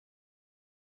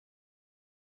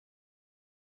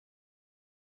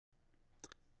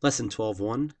Lesson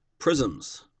 12.1,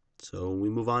 Prisms. So we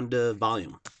move on to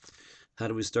volume. How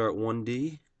do we start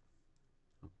 1D?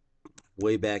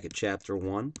 Way back at chapter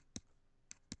 1.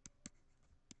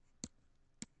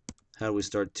 How do we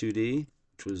start 2D?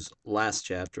 Which was last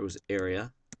chapter, was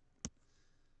area.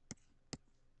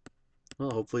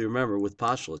 Well, hopefully you remember with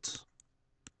postulates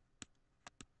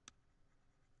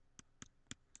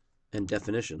and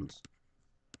definitions.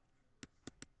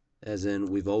 As in,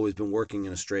 we've always been working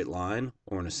in a straight line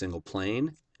or in a single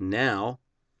plane. Now,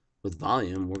 with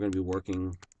volume, we're going to be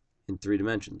working in 3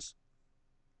 dimensions.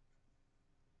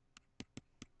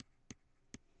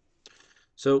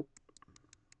 So,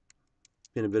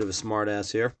 being a bit of a smart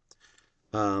ass here,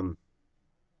 a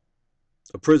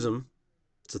prism,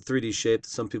 it's a 3D shape that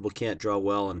some people can't draw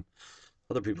well and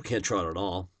other people can't draw it at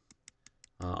all.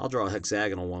 I'll draw a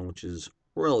hexagonal one, which is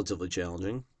relatively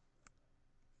challenging.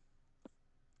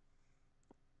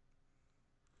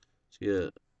 So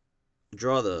you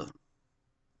draw the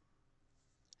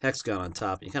hexagon on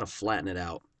top, and you kind of flatten it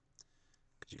out,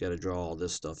 because you got to draw all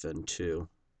this stuff in too.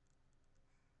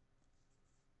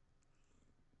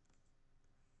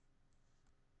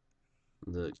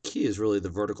 The key is really the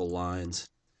vertical lines.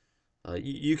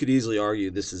 You could easily argue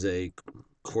this is a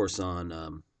course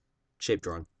on shape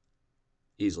drawing.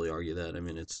 Easily argue that. I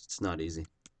mean, it's not easy.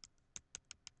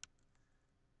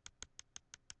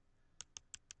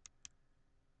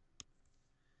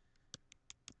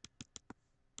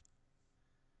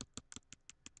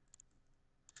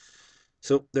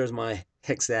 So there's my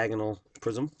hexagonal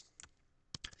prism.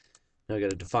 Now I got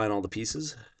to define all the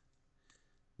pieces.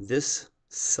 This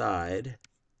side is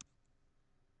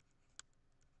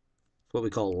what we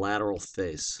call lateral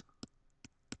face.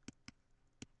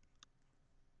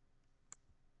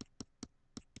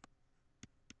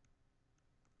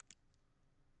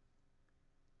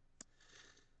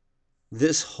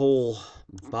 This whole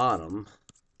bottom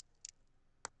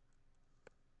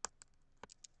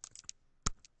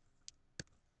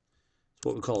is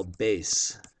what we call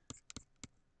base.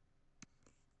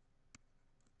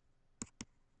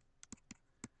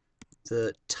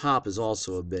 The top is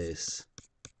also a base.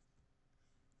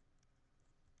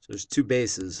 So there's 2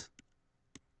 bases.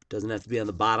 Doesn't have to be on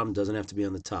the bottom, doesn't have to be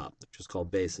on the top. They're just called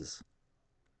bases.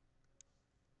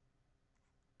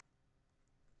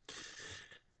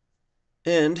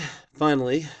 And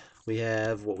finally, we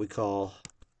have what we call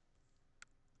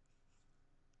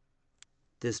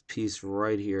this piece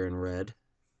right here in red,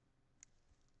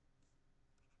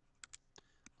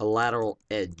 a lateral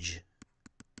edge.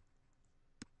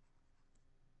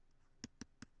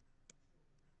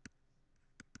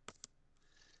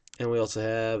 And we also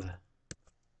have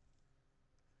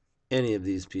any of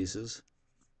these pieces.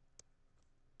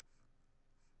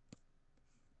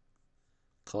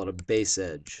 Call it a base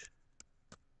edge.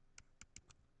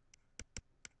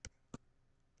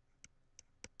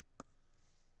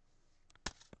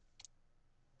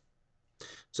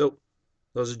 So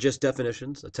those are just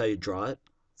definitions. That's how you draw it.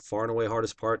 Far and away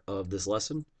hardest part of this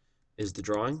lesson is the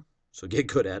drawing, so get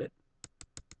good at it.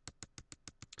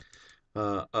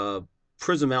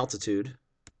 Prism altitude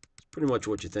is pretty much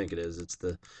what you think it is. It's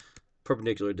the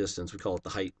perpendicular distance. We call it the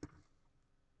height.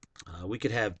 We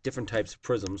could have different types of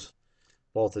prisms,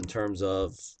 both in terms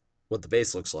of what the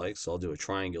base looks like. So I'll do a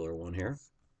triangular one here.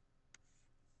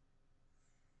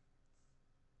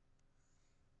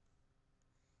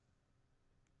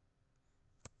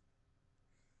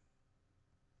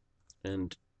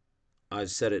 And I've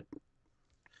said it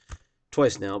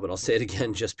twice now, but I'll say it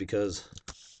again just because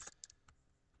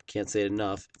I can't say it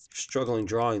enough. If you're struggling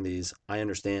drawing these, I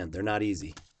understand. They're not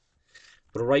easy.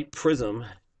 But a right prism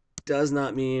does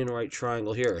not mean right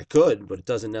triangle here. It could, but it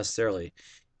doesn't necessarily.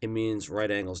 It means right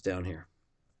angles down here.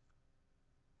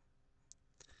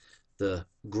 The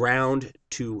ground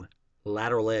to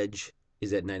lateral edge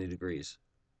is at 90 degrees.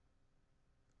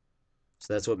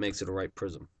 So that's what makes it a right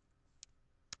prism.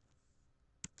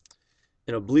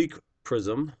 An oblique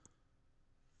prism,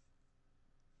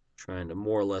 trying to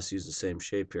more or less use the same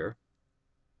shape here,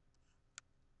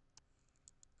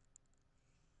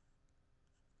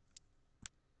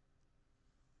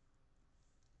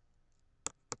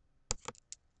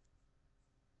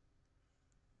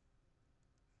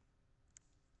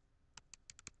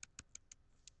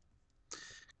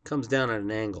 comes down at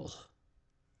an angle.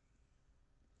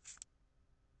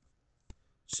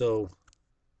 So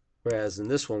whereas in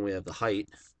this one we have the height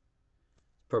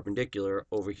perpendicular,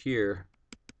 over here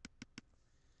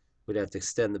we'd have to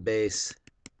extend the base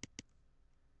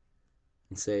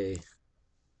and say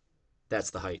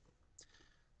that's the height.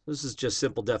 This is just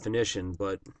simple definition,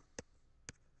 but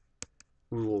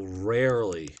we will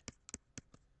rarely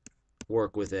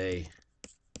work with a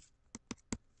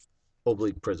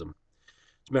oblique prism.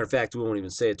 As a matter of fact, we won't even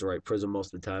say it's a right prism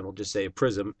most of the time. We'll just say a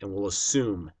prism, and we'll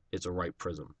assume it's a right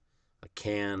prism. A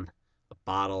can, a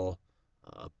bottle,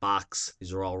 a box,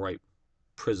 these are all right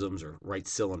prisms or right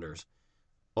cylinders.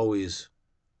 Always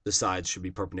the sides should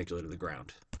be perpendicular to the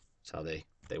ground. That's how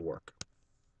they work.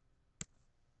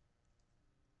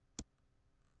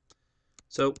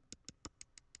 So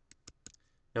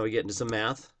now we get into some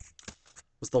math.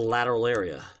 What's the lateral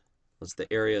area? What's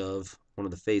the area of one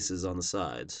of the faces on the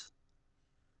sides?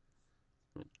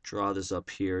 I'm going to draw this up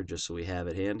here just so we have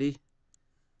it handy.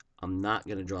 I'm not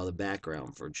going to draw the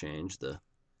background for a change, the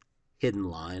hidden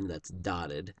line that's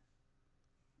dotted,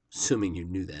 assuming you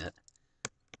knew that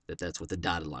that's what the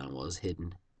dotted line was,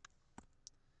 hidden.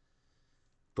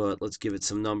 But let's give it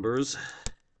some numbers.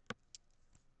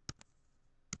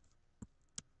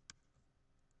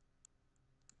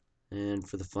 And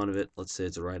for the fun of it, let's say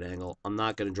it's a right angle. I'm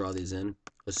not going to draw these in.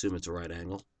 Assume it's a right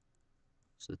angle.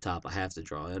 So the top I have to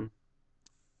draw in.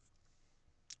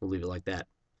 We'll leave it like that.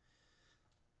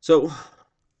 So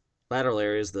lateral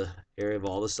area is the area of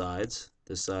all the sides.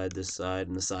 This side,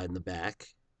 and the side in the back.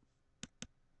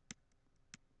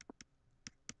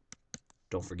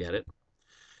 Don't forget it.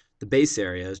 The base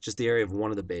area is just the area of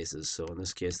one of the bases. So in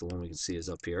this case, the one we can see is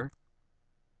up here.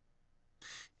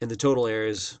 And the total area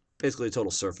is basically the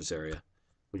total surface area.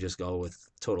 We just go with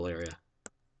total area.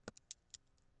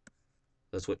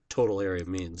 That's what total area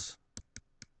means.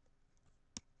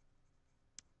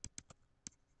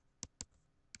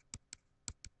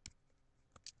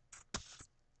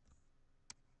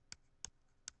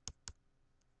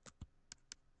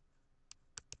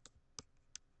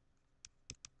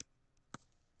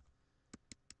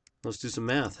 Let's do some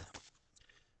math.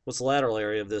 What's the lateral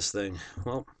area of this thing?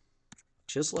 Well,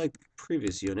 just like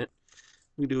previous unit,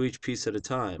 we do each piece at a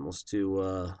time. Let's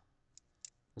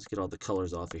get all the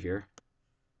colors off of here.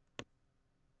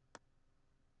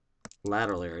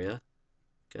 Lateral area,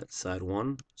 got side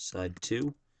 1, side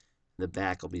 2, the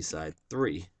back will be side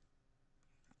 3.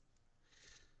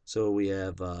 So we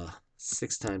have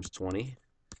 6 times 20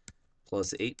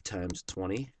 plus 8 times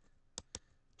 20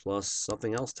 plus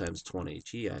something else times 20.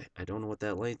 Gee, I don't know what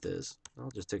that length is. I'll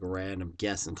just take a random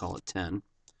guess and call it 10.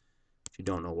 If you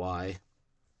don't know why,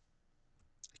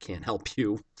 I can't help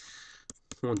you.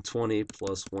 120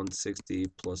 plus 160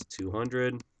 plus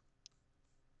 200.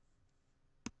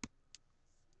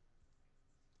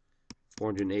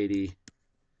 480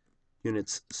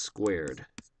 units squared.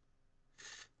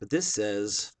 But this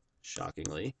says,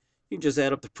 shockingly, you can just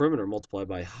add up the perimeter multiplied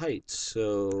by height.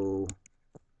 So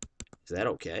is that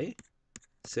okay?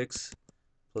 6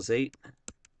 plus 8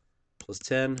 plus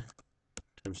 10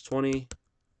 times 20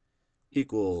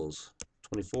 equals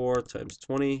 24 times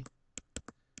 20,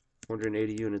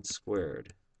 480 units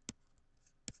squared.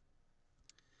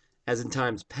 As in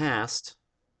times past,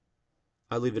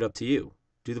 I leave it up to you.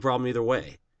 Do the problem either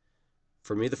way.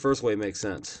 For me, the first way makes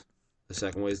sense. The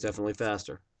second way is definitely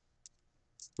faster.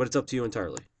 But it's up to you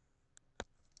entirely.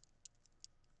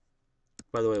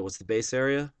 By the way, what's the base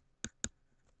area?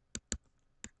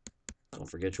 Don't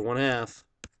forget your 1/2.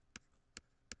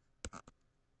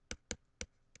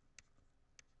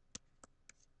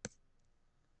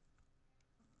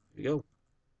 There you go.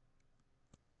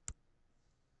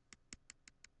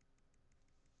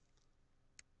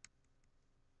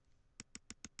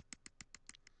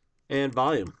 And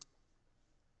volume.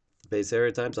 Base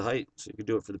area times the height. So you could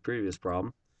do it for the previous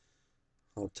problem.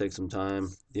 I'll take some time.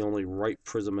 The only right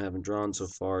prism I haven't drawn so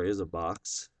far is a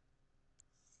box.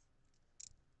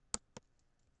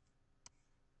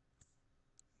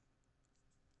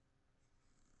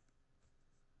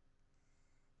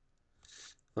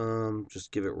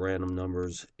 Just give it random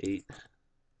numbers. 8,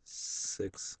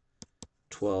 6,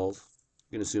 12.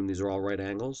 You can assume these are all right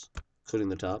angles, including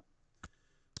the top.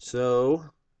 So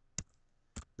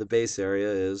the base area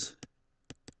is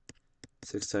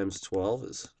 6 times 12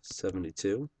 is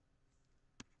 72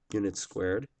 units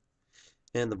squared.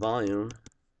 And the volume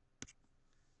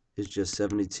is just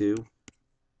 72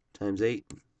 times 8.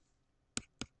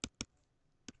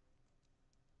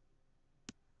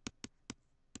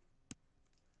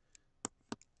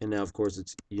 And now, of course,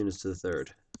 it's units to the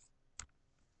third.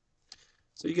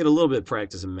 So you get a little bit of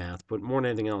practice in math, but more than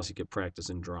anything else, you get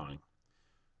practice in drawing.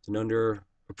 It's an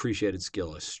underappreciated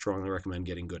skill. I strongly recommend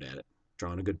getting good at it.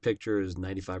 Drawing a good picture is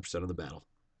 95% of the battle.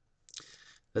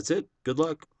 That's it. Good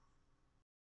luck.